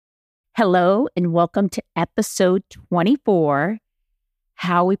Hello, and welcome to episode 24,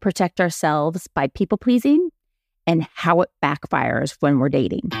 How We Protect Ourselves by People Pleasing and How It Backfires When We're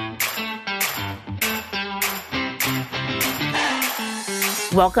Dating.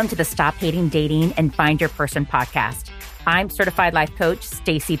 Welcome to the Stop Hating Dating and Find Your Person podcast. I'm certified life coach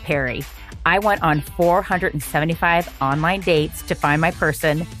Stacey Perry. I went on 475 online dates to find my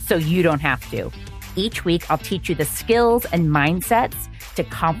person so you don't have to. Each week, I'll teach you the skills and mindsets to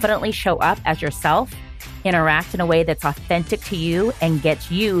confidently show up as yourself, interact in a way that's authentic to you, and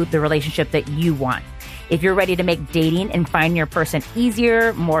gets you the relationship that you want. If you're ready to make dating and finding your person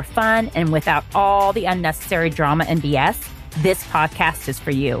easier, more fun, and without all the unnecessary drama and BS, this podcast is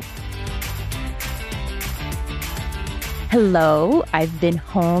for you. Hello, I've been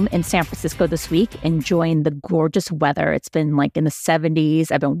home in San Francisco this week, enjoying the gorgeous weather. It's been like in the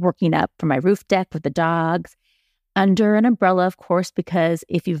 70s. I've been working up from my roof deck with the dogs, under an umbrella, of course, because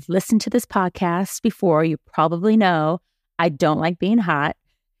if you've listened to this podcast before, you probably know I don't like being hot.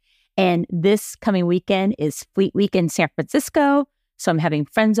 And this coming weekend is Fleet Week in San Francisco. So I'm having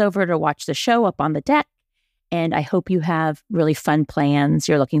friends over to watch the show up on the deck. And I hope you have really fun plans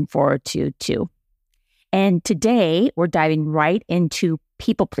you're looking forward to too. And today we're diving right into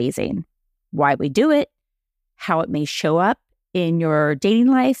people pleasing, why we do it, how it may show up in your dating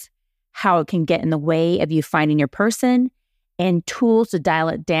life, how it can get in the way of you finding your person, and tools to dial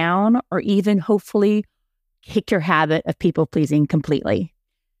it down or even hopefully kick your habit of people pleasing completely.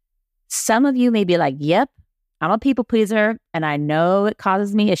 Some of you may be like, yep, I'm a people pleaser and I know it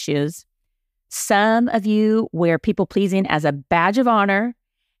causes me issues. Some of you wear people pleasing as a badge of honor.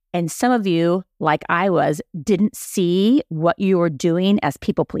 And some of you, like I was, didn't see what you were doing as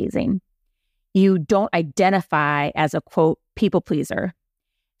people pleasing. You don't identify as a, quote, people pleaser.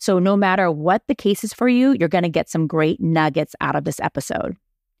 So no matter what the case is for you, you're going to get some great nuggets out of this episode.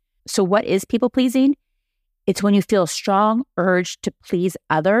 So what is people pleasing? It's when you feel a strong urge to please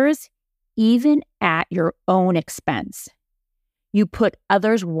others, even at your own expense. You put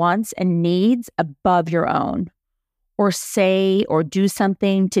others' wants and needs above your own, or say or do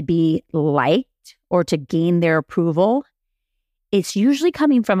something to be liked or to gain their approval. It's usually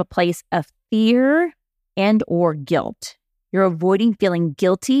coming from a place of fear and or guilt. You're avoiding feeling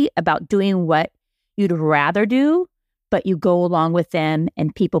guilty about doing what you'd rather do, but you go along with them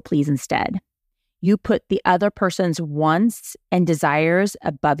and people please instead. You put the other person's wants and desires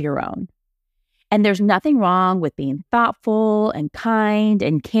above your own. And there's nothing wrong with being thoughtful and kind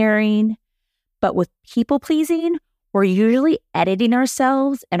and caring, but with people pleasing, we're usually editing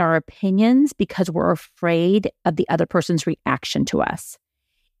ourselves and our opinions because we're afraid of the other person's reaction to us.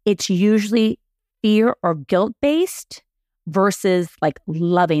 It's usually fear or guilt-based versus like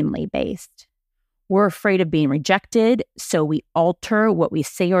lovingly based. We're afraid of being rejected, so we alter what we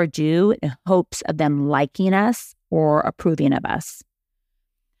say or do in hopes of them liking us or approving of us.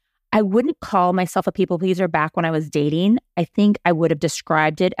 I wouldn't call myself a people pleaser back when I was dating. I think I would have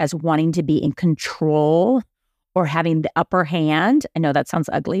described it as wanting to be in control or having the upper hand. I know that sounds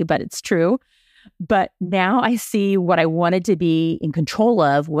ugly, but it's true. But now I see what I wanted to be in control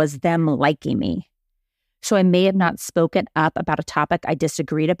of was them liking me. So I may have not spoken up about a topic I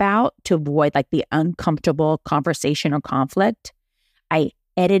disagreed about to avoid like the uncomfortable conversation or conflict. I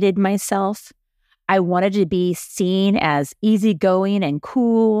edited myself. I wanted to be seen as easygoing and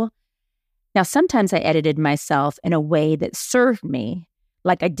cool. Now, sometimes I edited myself in a way that served me,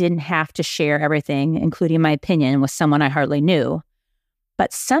 like I didn't have to share everything, including my opinion, with someone I hardly knew.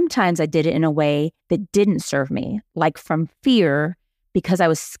 But sometimes I did it in a way that didn't serve me, like from fear, because I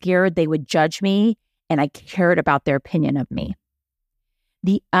was scared they would judge me and I cared about their opinion of me.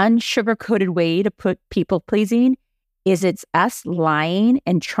 The unsugar-coated way to put people-pleasing is it's us lying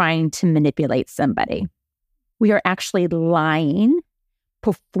and trying to manipulate somebody. We are actually lying,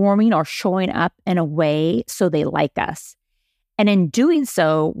 performing or showing up in a way so they like us. And in doing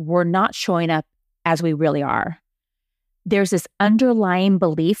so, we're not showing up as we really are. There's this underlying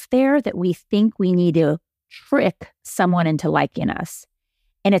belief there that we think we need to trick someone into liking us.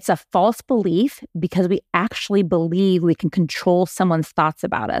 And it's a false belief because we actually believe we can control someone's thoughts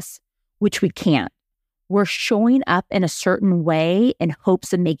about us, which we can't. We're showing up in a certain way in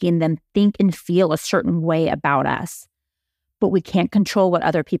hopes of making them think and feel a certain way about us. But we can't control what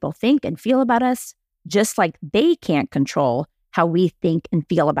other people think and feel about us, just like they can't control how we think and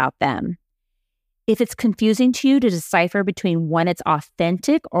feel about them. If it's confusing to you to decipher between when it's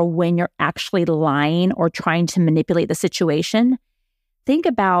authentic or when you're actually lying or trying to manipulate the situation, think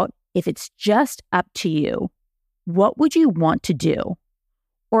about if it's just up to you, what would you want to do?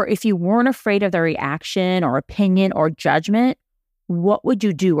 Or if you weren't afraid of their reaction or opinion or judgment, what would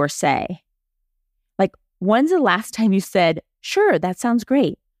you do or say? Like, when's the last time you said, sure, that sounds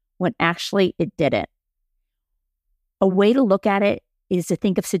great, when actually it didn't? A way to look at it is to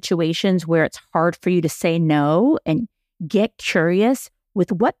think of situations where it's hard for you to say no and get curious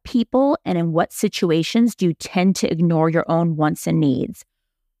with what people and in what situations do you tend to ignore your own wants and needs.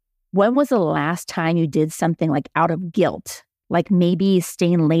 When was the last time you did something like out of guilt, like maybe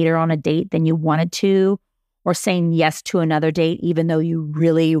staying later on a date than you wanted to, or saying yes to another date even though you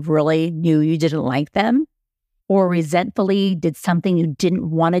really, really knew you didn't like them, or resentfully did something you didn't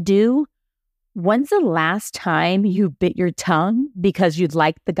want to do? When's the last time you bit your tongue because you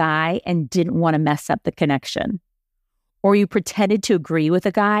liked the guy and didn't want to mess up the connection? Or you pretended to agree with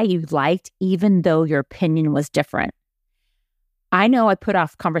a guy you liked even though your opinion was different? I know I put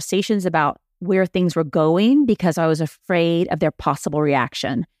off conversations about where things were going because I was afraid of their possible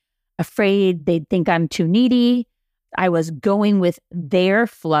reaction, afraid they'd think I'm too needy. I was going with their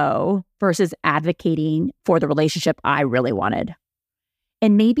flow versus advocating for the relationship I really wanted.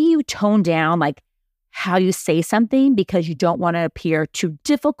 And maybe you tone down like how you say something because you don't want to appear too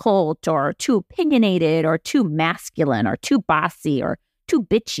difficult or too opinionated or too masculine or too bossy or too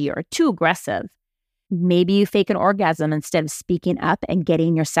bitchy or too aggressive. Maybe you fake an orgasm instead of speaking up and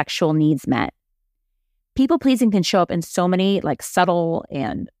getting your sexual needs met. People pleasing can show up in so many like subtle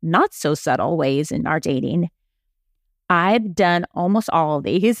and not so subtle ways in our dating. I've done almost all of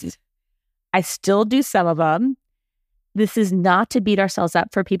these. I still do some of them. This is not to beat ourselves up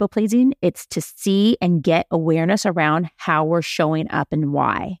for people pleasing. It's to see and get awareness around how we're showing up and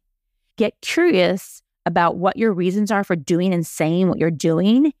why. Get curious about what your reasons are for doing and saying what you're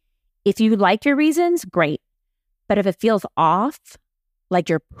doing. If you like your reasons, great. But if it feels off, like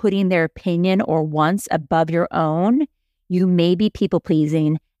you're putting their opinion or wants above your own, you may be people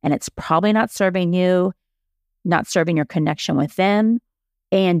pleasing and it's probably not serving you, not serving your connection with them,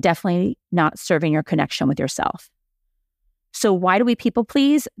 and definitely not serving your connection with yourself. So why do we people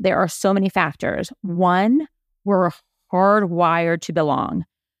please? There are so many factors. One, we're hardwired to belong.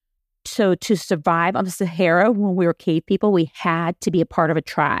 So to survive on the Sahara when we were cave people, we had to be a part of a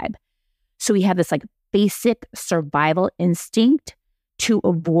tribe. So we have this like basic survival instinct to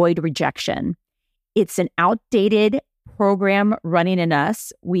avoid rejection. It's an outdated program running in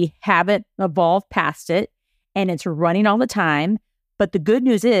us. We haven't evolved past it and it's running all the time. But the good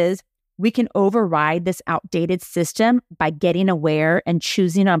news is we can override this outdated system by getting aware and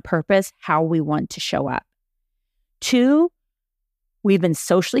choosing on purpose how we want to show up. Two, we've been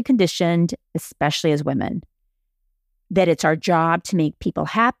socially conditioned, especially as women, that it's our job to make people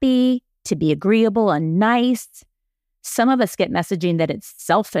happy, to be agreeable and nice. Some of us get messaging that it's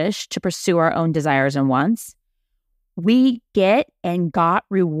selfish to pursue our own desires and wants. We get and got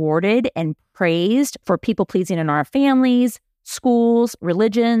rewarded and praised for people pleasing in our families, schools,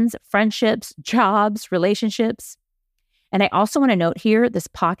 religions, friendships, jobs, relationships. And I also want to note here, this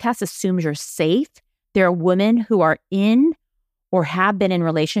podcast assumes you're safe. There are women who are in or have been in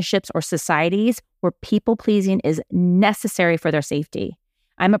relationships or societies where people pleasing is necessary for their safety.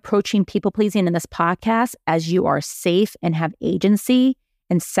 I'm approaching people pleasing in this podcast as you are safe and have agency.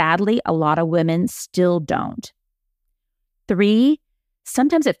 And sadly, a lot of women still don't. Three,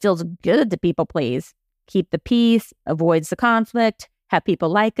 sometimes it feels good to people please. Keep the peace, avoids the conflict, have people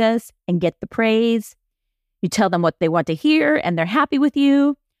like us, and get the praise. You tell them what they want to hear, and they're happy with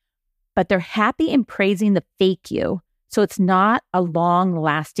you, but they're happy in praising the fake you. So it's not a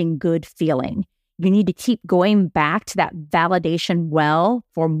long-lasting good feeling. You need to keep going back to that validation well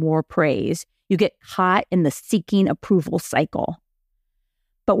for more praise. You get caught in the seeking approval cycle.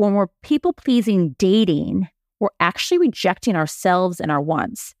 But when we're people-pleasing dating, we're actually rejecting ourselves and our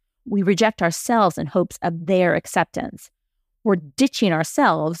wants. We reject ourselves in hopes of their acceptance. We're ditching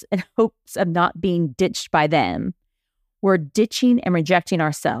ourselves in hopes of not being ditched by them. We're ditching and rejecting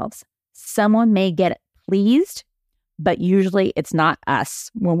ourselves. Someone may get pleased, but usually it's not us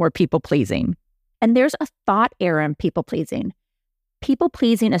when we're people-pleasing. And there's a thought error in people-pleasing.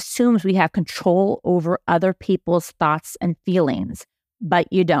 People-pleasing assumes we have control over other people's thoughts and feelings,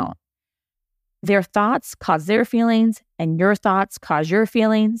 but you don't. Their thoughts cause their feelings, and your thoughts cause your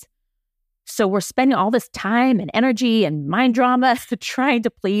feelings. So we're spending all this time and energy and mind drama trying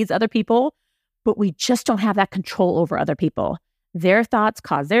to please other people, but we just don't have that control over other people. Their thoughts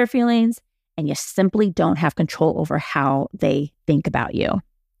cause their feelings, and you simply don't have control over how they think about you.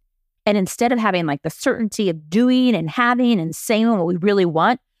 And instead of having like the certainty of doing and having and saying what we really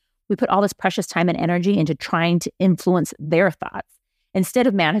want, we put all this precious time and energy into trying to influence their thoughts. Instead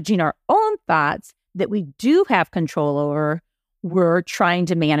of managing our own thoughts that we do have control over, we're trying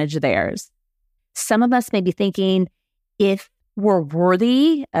to manage theirs. Some of us may be thinking, if we're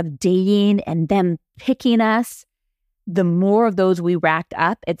worthy of dating and them picking us, the more of those we racked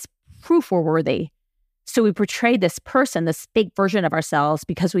up, it's proof we're worthy. So we portray this person, this fake version of ourselves,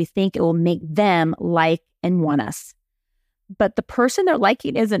 because we think it will make them like and want us. But the person they're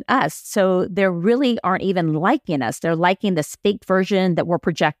liking isn't us. So they really aren't even liking us. They're liking this fake version that we're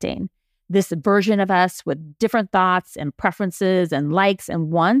projecting. This version of us with different thoughts and preferences and likes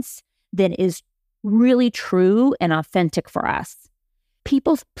and wants than is really true and authentic for us.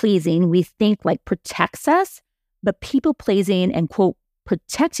 People pleasing, we think like protects us, but people pleasing and quote,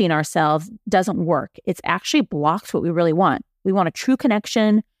 protecting ourselves doesn't work. It's actually blocks what we really want. We want a true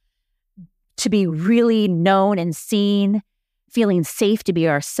connection, to be really known and seen, feeling safe to be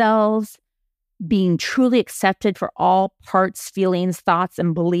ourselves, being truly accepted for all parts, feelings, thoughts,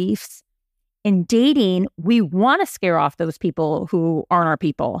 and beliefs. In dating, we want to scare off those people who aren't our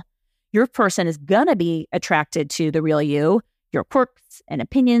people. Your person is going to be attracted to the real you. Your quirks and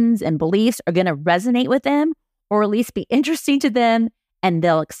opinions and beliefs are going to resonate with them, or at least be interesting to them, and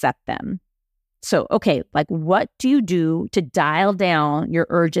they'll accept them. So, okay, like what do you do to dial down your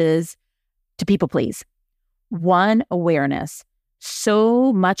urges to people please? One, awareness.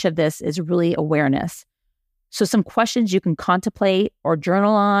 So much of this is really awareness. So some questions you can contemplate or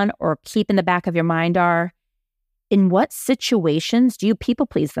journal on or keep in the back of your mind are, in what situations do you people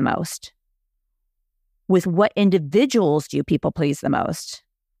please the most? With what individuals do you people please the most?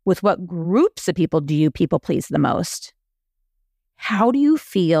 With what groups of people do you people please the most? How do you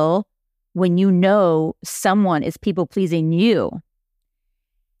feel when you know someone is people pleasing you?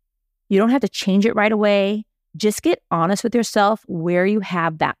 You don't have to change it right away. Just get honest with yourself where you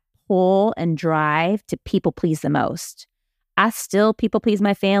have that pull and drive to people please the most. I still people please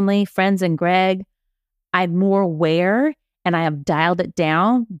my family, friends, and Greg. I'm more aware and I have dialed it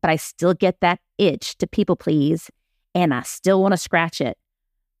down, but I still get that itch to people please and I still want to scratch it.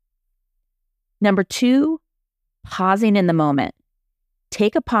 Number 2, pausing in the moment.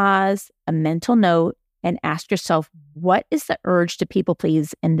 Take a pause, a mental note, and ask yourself, what is the urge to people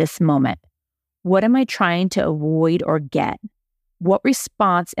please in this moment? What am I trying to avoid or get? What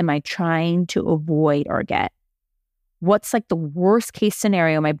response am I trying to avoid or get? What's like the worst case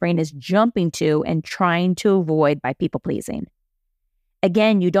scenario my brain is jumping to and trying to avoid by people pleasing?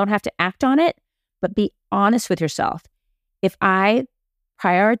 Again, you don't have to act on it, but be honest with yourself. If I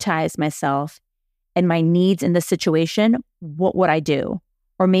prioritize myself and my needs in this situation, what would I do?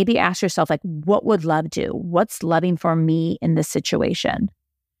 Or maybe ask yourself, like, what would love do? What's loving for me in this situation?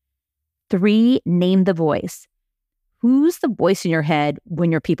 3, name the voice. Who's the voice in your head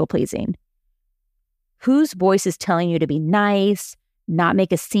when you're people pleasing? Whose voice is telling you to be nice, not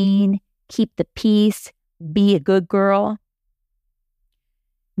make a scene, keep the peace, be a good girl?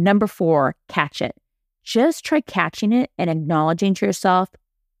 Number 4, catch it. Just try catching it and acknowledging to yourself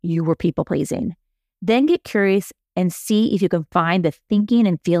you were people pleasing. Then get curious and see if you can find the thinking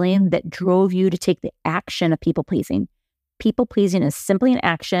and feeling that drove you to take the action of people pleasing. People pleasing is simply an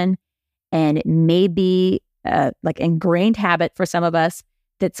action, and it may be like ingrained habit for some of us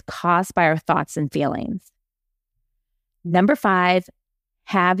that's caused by our thoughts and feelings. Number 5,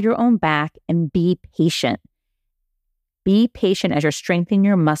 have your own back and be patient. Be patient as you're strengthening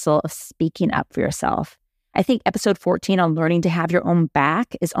your muscle of speaking up for yourself. I think episode 14 on learning to have your own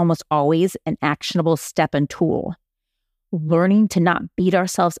back is almost always an actionable step and tool. Learning to not beat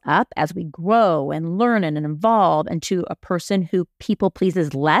ourselves up as we grow and learn and evolve into a person who people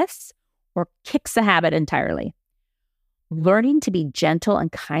pleases less or kicks the habit entirely. Learning to be gentle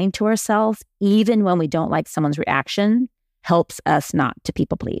and kind to ourselves, even when we don't like someone's reaction, helps us not to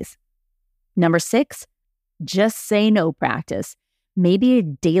people please. Number 6, just say no practice. Maybe a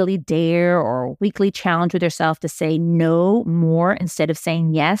daily dare or a weekly challenge with yourself to say no more instead of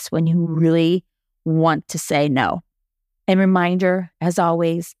saying yes when you really want to say no. And reminder, as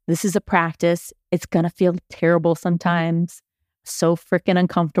always, this is a practice. It's going to feel terrible sometimes, so freaking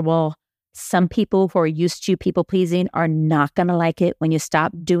uncomfortable. Some people who are used to people pleasing are not going to like it when you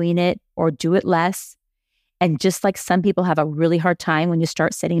stop doing it or do it less. And just like some people have a really hard time when you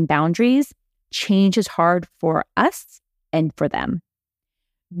start setting boundaries, change is hard for us and for them.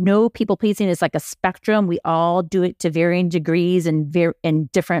 No, people pleasing is like a spectrum. We all do it to varying degrees and in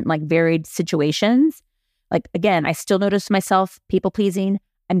different like varied situations. Like, again, I still notice myself people pleasing.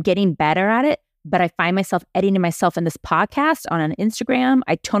 I'm getting better at it, but I find myself editing myself in this podcast on an Instagram.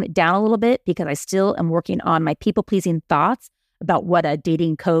 I tone it down a little bit because I still am working on my people pleasing thoughts about what a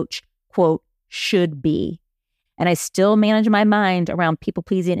dating coach, quote, should be. And I still manage my mind around people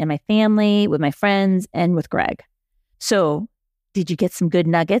pleasing in my family, with my friends, and with Greg. So did you get some good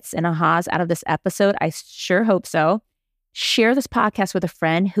nuggets and ahas out of this episode? I sure hope so. Share this podcast with a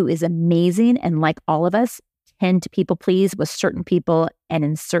friend who is amazing and, like all of us, tend to people please with certain people and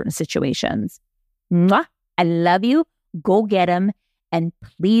in certain situations. Mwah! I love you. Go get them and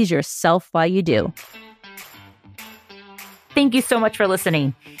please yourself while you do. Thank you so much for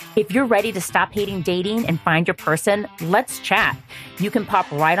listening. If you're ready to stop hating dating and find your person, let's chat. You can pop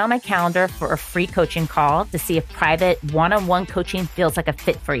right on my calendar for a free coaching call to see if private one-on-one coaching feels like a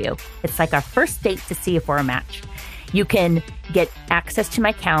fit for you. It's like our first date to see if we're a match. You can get access to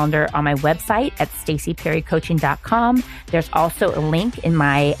my calendar on my website at staceyperrycoaching.com. There's also a link in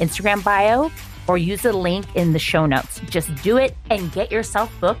my Instagram bio, or use the link in the show notes. Just do it and get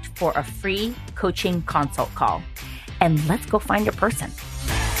yourself booked for a free coaching consult call. And let's go find your person.